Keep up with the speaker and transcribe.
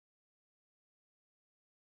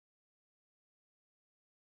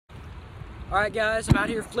Alright guys, I'm out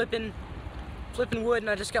here flipping wood, and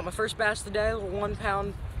I just got my first bass of the day, a little 1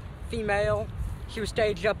 pound female. She was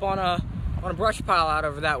staged up on a brush pile out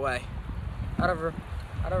over that way. Out over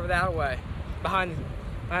that way. Behind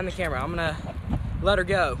the camera. I'm gonna let her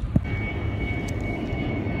go.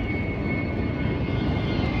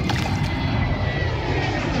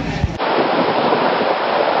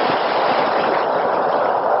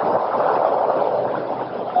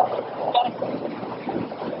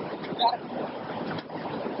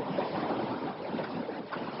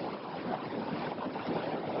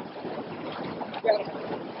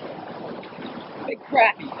 Big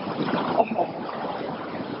crappie. Oh.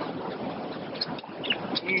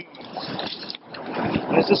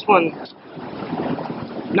 There's this one,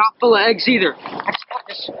 not full of eggs either. I just got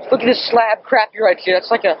this. Look at this slab crappie right here.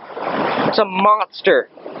 That's like it's a monster.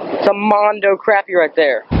 It's a mondo crappie right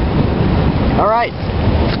there. All right,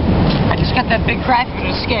 I just got that big crappie to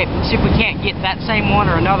escape. Let's see if we can't get that same one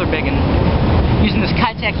or another big one. Using this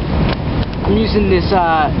Kitech. I'm using this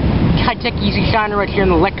Kitech Easy Shiner right here in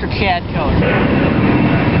the electric shad color.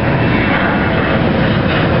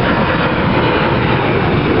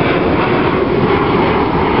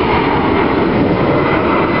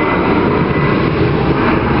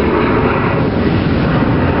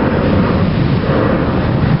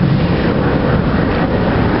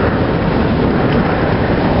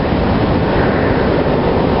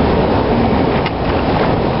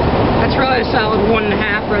 That's probably a solid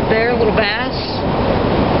 1.5 right there, a little bass.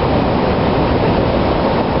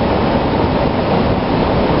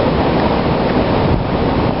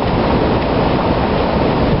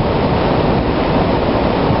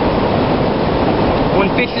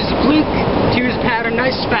 Fish is a fluke, 2 is a pattern,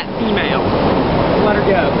 nice fat female. Let her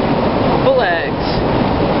go. Full eggs.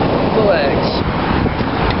 Full eggs.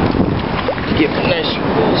 Give it a nice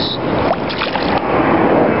release.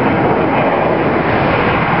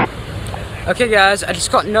 Okay guys, I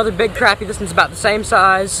just caught another big crappie. This one's about the same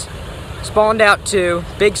size. Spawned out 2.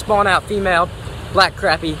 Big spawn out female, black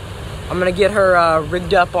crappie. I'm gonna get her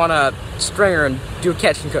rigged up on a stringer and do a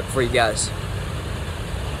catch and cook for you guys.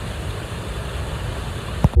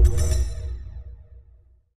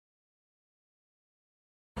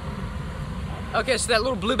 Okay, so that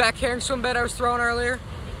little blueback herring swim bait I was throwing earlier,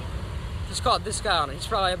 just caught this guy on it. He's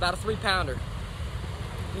probably about a 3-pounder.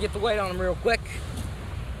 Let me get the weight on him real quick.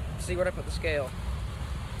 See where I put the scale.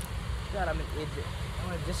 God, I'm an idiot.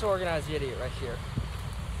 I'm a disorganized idiot right here.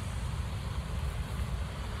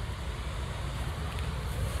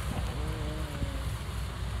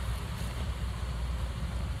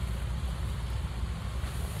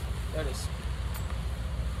 There it is.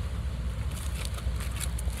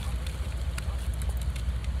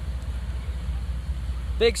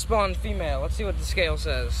 Big spawn female. Let's see what the scale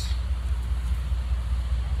says.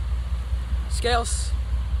 Scales.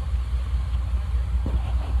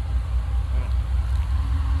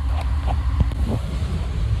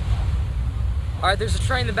 Alright, there's a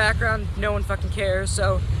train in the background. No one fucking cares.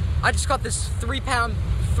 So I just caught this 3-pound,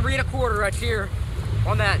 3.25 right here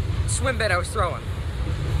on that swim bait I was throwing.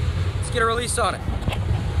 Let's get a release on it.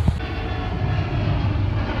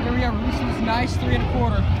 Here we are, releasing this nice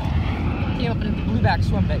 3.25. Came up in the blueback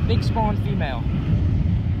swim bait, big spawn female.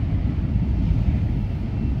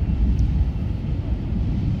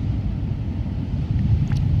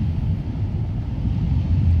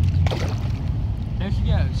 There she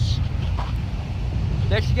goes.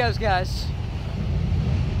 There she goes, guys.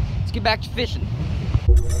 Let's get back to fishing.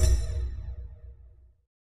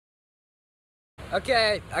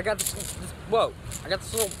 Okay, I got this whoa! I got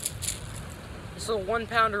this little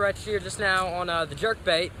 1-pounder right here just now on the jerk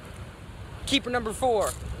bait. Keeper number 4.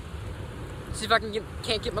 See if I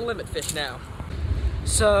can't get my limit fish now.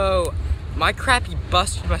 So my crappie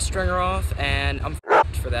busted my stringer off, and I'm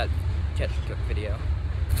f***ed for that catch and cook video.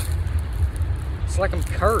 It's like I'm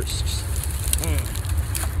cursed.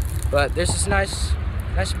 But there's this nice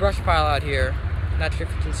brush pile out here. Not sure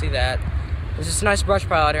if you can see that. There's this nice brush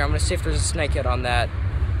pile out here. I'm gonna see if there's a snakehead on that.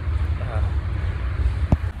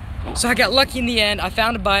 So I got lucky in the end. I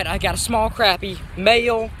found a bite. I got a small crappie,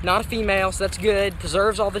 male, not a female, so that's good.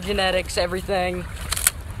 Preserves all the genetics, everything.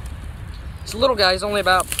 It's a little guy. He's only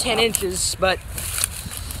about 10 inches, but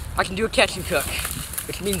I can do a catch and cook,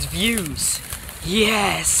 which means views.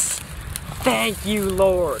 Yes. Thank you,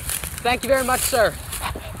 Lord. Thank you very much, sir.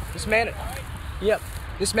 This man,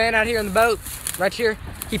 this man out here in the boat, right here,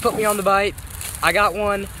 he put me on the bite. I got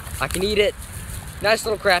one. I can eat it. Nice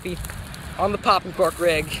little crappie on the pop and cork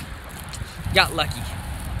rig. Got lucky.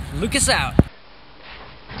 Lucas out.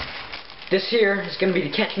 This here is going to be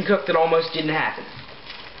the catch and cook that almost didn't happen.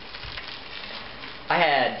 I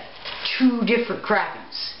had 2 different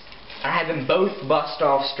crappies. I had them both bust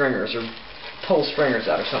off stringers, or pull stringers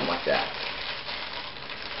out, or something like that.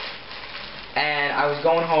 And I was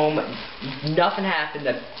going home, nothing happened.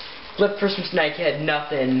 I flipped for some snakehead,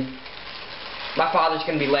 nothing. My father's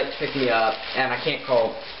going to be late to pick me up, and I can't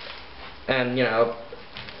call. And, you know,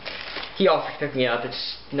 he offered to pick me up.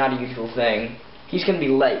 It's not a usual thing. He's going to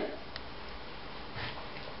be late.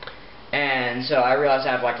 And so I realized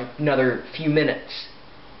I have like another few minutes.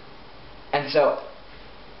 And so,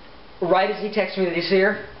 right as he texts me that he's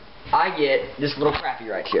here, I get this little crappie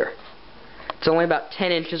right here. It's only about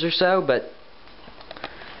 10 inches or so, but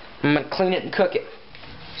I'm going to clean it and cook it.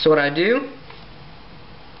 So what I do,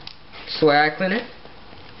 this is the way I clean it,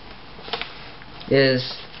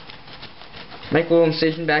 is make a little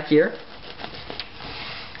incision back here.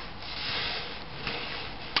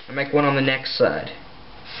 I make one on the next side.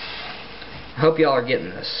 I hope y'all are getting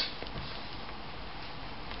this.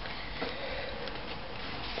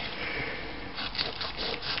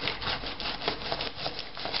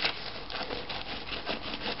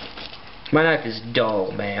 My knife is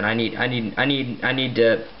dull, man. I need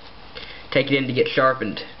to take it in to get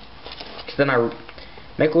sharpened. So then I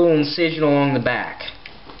make a little incision along the back.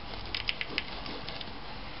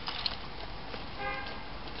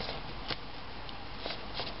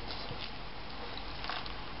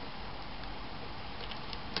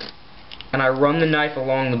 And I run the knife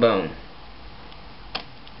along the bone.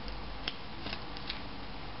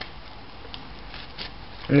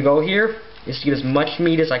 And the goal here is to get as much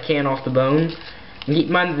meat as I can off the bone. And keep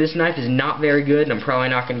in mind that this knife is not very good, and I'm probably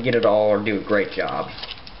not going to get it all or do a great job.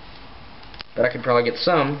 But I could probably get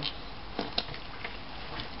some.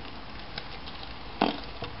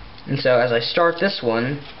 And so as I start this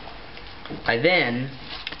one, I then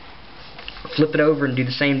flip it over and do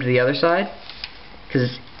the same to the other side.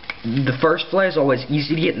 Because the first fillet is always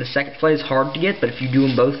easy to get, and the second fillet is hard to get, but if you do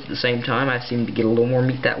them both at the same time, I seem to get a little more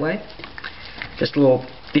meat that way. Just a little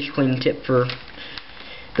fish cleaning tip for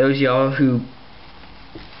those of y'all who,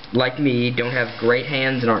 like me, don't have great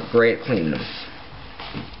hands and aren't great at cleaning them.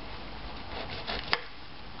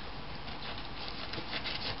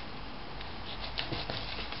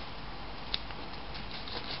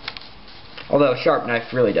 Although a sharp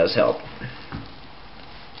knife really does help.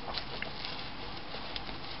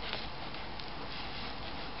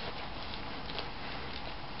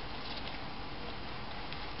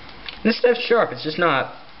 This stuff's sharp, it's just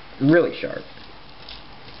not really sharp.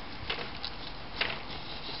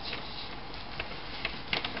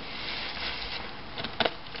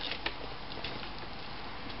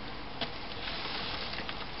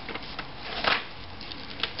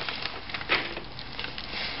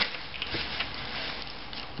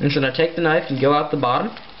 And so now take the knife and go out the bottom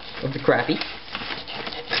of the crappie.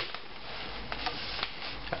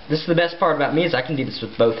 This is the best part about me, is I can do this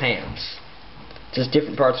with both hands. Just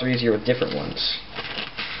different parts are easier with different ones.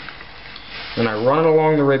 And I run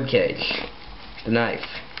along the rib cage, the knife.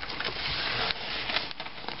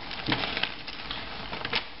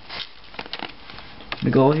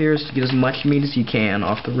 The goal here is to get as much meat as you can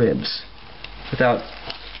off the ribs without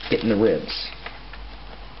getting the ribs.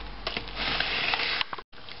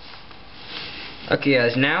 Okay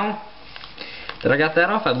guys, now that I got that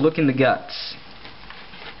off, I look in the guts.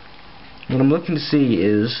 What I'm looking to see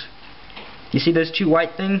is, you see those two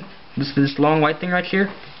white things? This long white thing right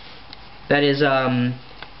here? That is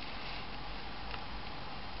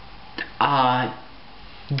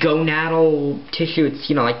gonadal tissue. It's,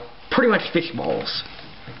 you know, like pretty much fish balls.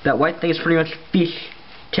 That white thing is pretty much fish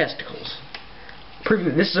testicles.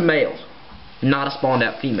 This is a male, not a spawned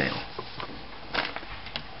out female.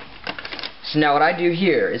 So now what I do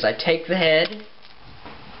here is I take the head,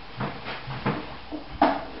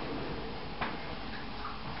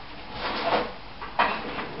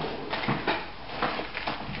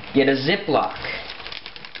 get a Ziploc,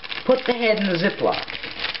 put the head in the Ziploc,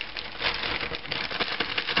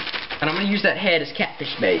 and I'm going to use that head as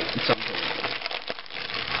catfish bait at some point.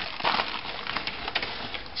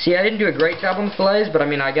 See, I didn't do a great job on the fillets, but I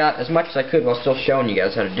mean, I got as much as I could while still showing you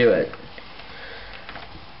guys how to do it.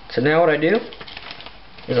 So now what I do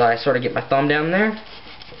is I sort of get my thumb down there,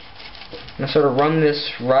 and I sort of run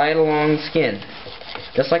this right along the skin,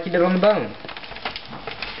 just like you did on the bone.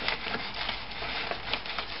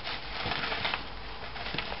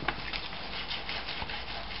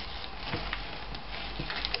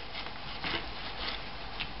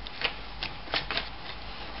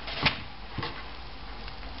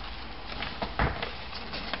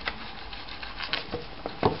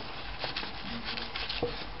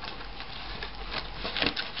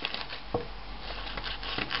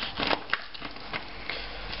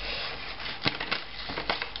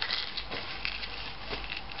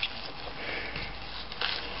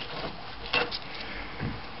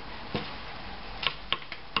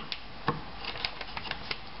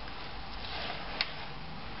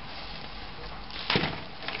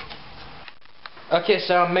 Okay,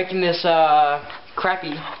 so I'm making this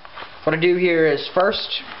crappie. What I do here is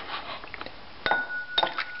first,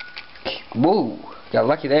 whoa, got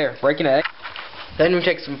lucky there, breaking an egg. Then we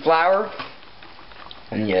take some flour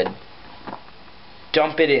and you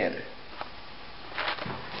dump it in.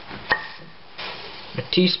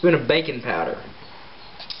 A teaspoon of baking powder.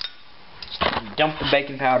 Dump the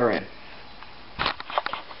baking powder in.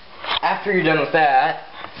 After you're done with that,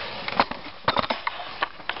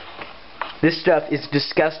 this stuff is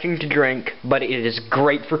disgusting to drink, but it is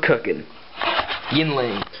great for cooking.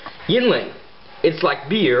 Yinling. Yinling. It's like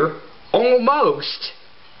beer, almost.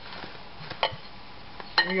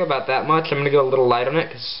 I'm gonna go about that much. I'm gonna go a little light on it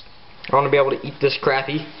because I want to be able to eat this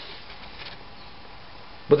crappie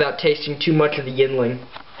without tasting too much of the Yinling.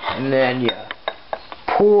 And then you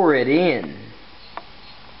pour it in.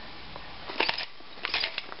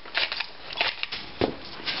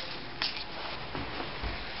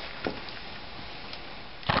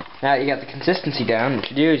 Now you got the consistency down.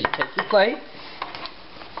 What you do is you take your plate,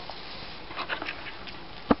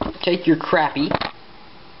 take your crappie,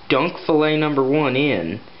 dunk fillet number 1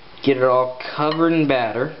 in, get it all covered in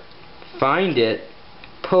batter, find it,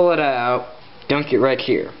 pull it out, dunk it right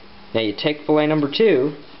here. Now you take fillet number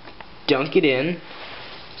 2, dunk it in,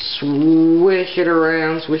 swish it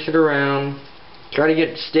around, try to get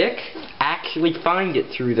it to stick, actually find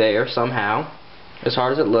it through there somehow. As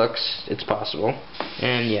hard as it looks, it's possible.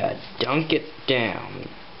 And yeah, dunk it down.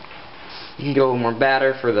 You can get a little more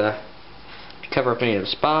batter for to cover up any of the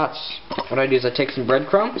spots. What I do is I take some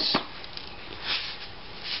breadcrumbs.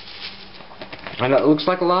 I know it looks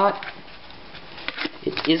like a lot.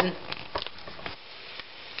 It isn't.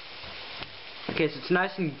 Okay, so it's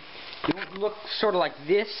nice and you want it to look sort of like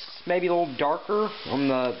this, maybe a little darker on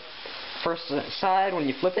the first side when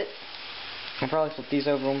you flip it. I'll probably flip these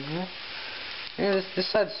over on here. Yeah, this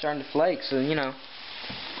side's starting to flake, so you know,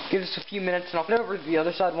 give this a few minutes and I'll flip over the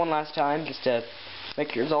other side one last time just to make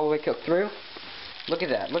sure it's all the way cooked through. Look at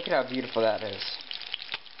that. Look at how beautiful that is.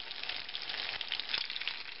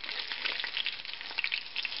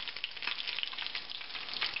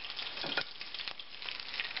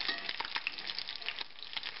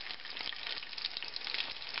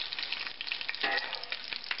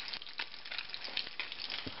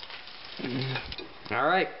 All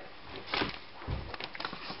right.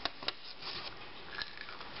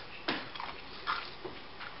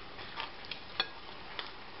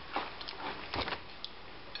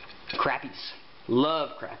 Crappies.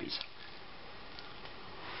 Love crappies.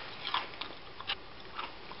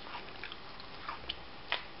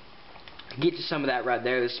 Get you some of that right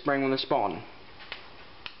there this spring when they're spawning.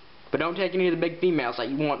 But don't take any of the big females, like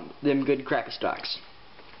you want them good crappie stocks.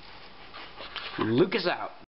 Lucas out.